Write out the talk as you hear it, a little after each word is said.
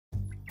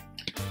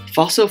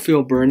Fossil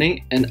fuel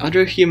burning and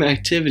other human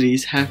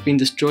activities have been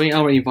destroying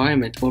our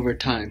environment over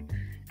time,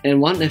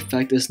 and one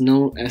effect is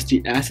known as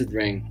the acid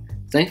rain.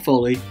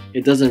 Thankfully,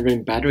 it doesn't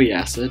rain battery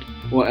acid,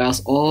 or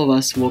else all of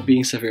us will be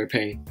in severe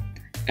pain.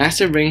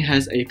 Acid rain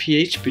has a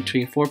pH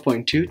between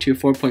 4.2 to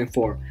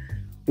 4.4,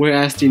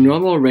 whereas the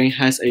normal rain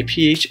has a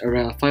pH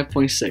around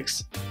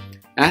 5.6.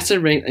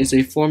 Acid rain is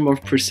a form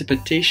of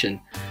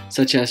precipitation,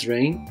 such as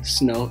rain,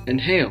 snow,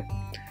 and hail,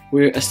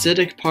 where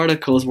acidic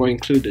particles were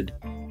included.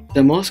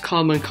 The most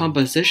common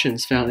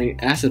compositions found in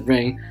acid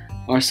rain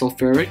are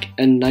sulfuric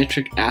and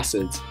nitric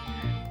acids.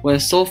 When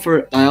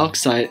sulfur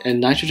dioxide and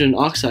nitrogen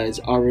oxides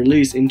are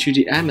released into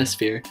the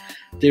atmosphere,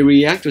 they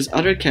react with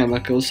other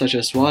chemicals such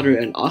as water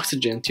and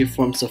oxygen to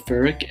form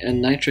sulfuric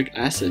and nitric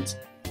acids.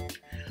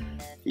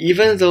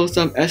 Even though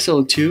some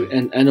SO2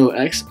 and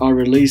NOx are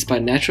released by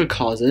natural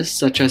causes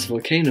such as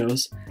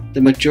volcanoes,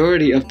 the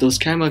majority of those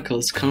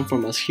chemicals come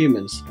from us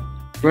humans.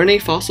 Burning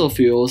fossil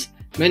fuels,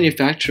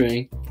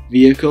 manufacturing,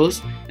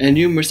 vehicles, and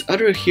numerous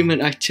other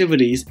human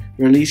activities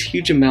release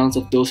huge amounts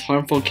of those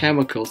harmful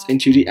chemicals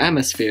into the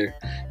atmosphere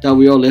that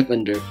we all live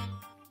under.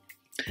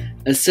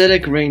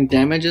 Acidic rain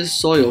damages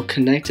soil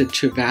connected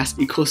to vast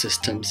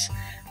ecosystems,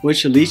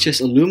 which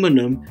leaches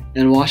aluminum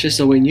and washes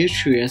away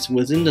nutrients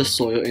within the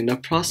soil in the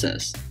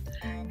process.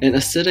 And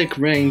acidic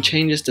rain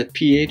changes the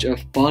pH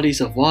of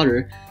bodies of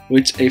water,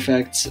 which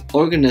affects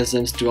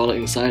organisms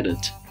dwelling inside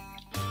it.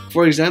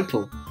 For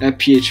example, at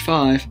pH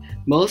 5,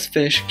 most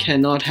fish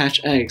cannot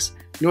hatch eggs,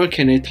 nor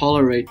can they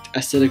tolerate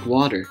acidic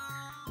water.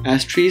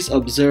 As trees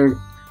absorb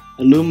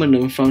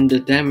aluminum from the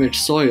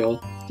damaged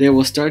soil, they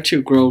will start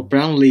to grow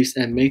brown leaves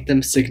and make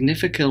them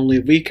significantly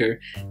weaker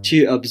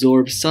to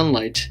absorb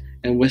sunlight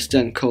and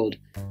withstand cold.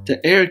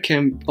 The air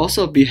can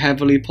also be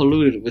heavily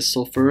polluted with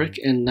sulfuric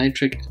and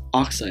nitric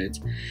oxides,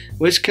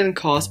 which can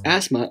cause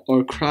asthma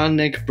or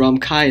chronic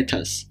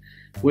bronchitis,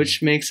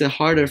 which makes it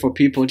harder for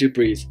people to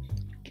breathe.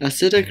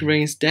 Acidic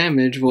rain's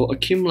damage will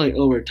accumulate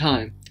over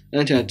time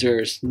until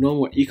there's no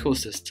more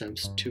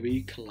ecosystems to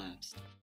be collapsed.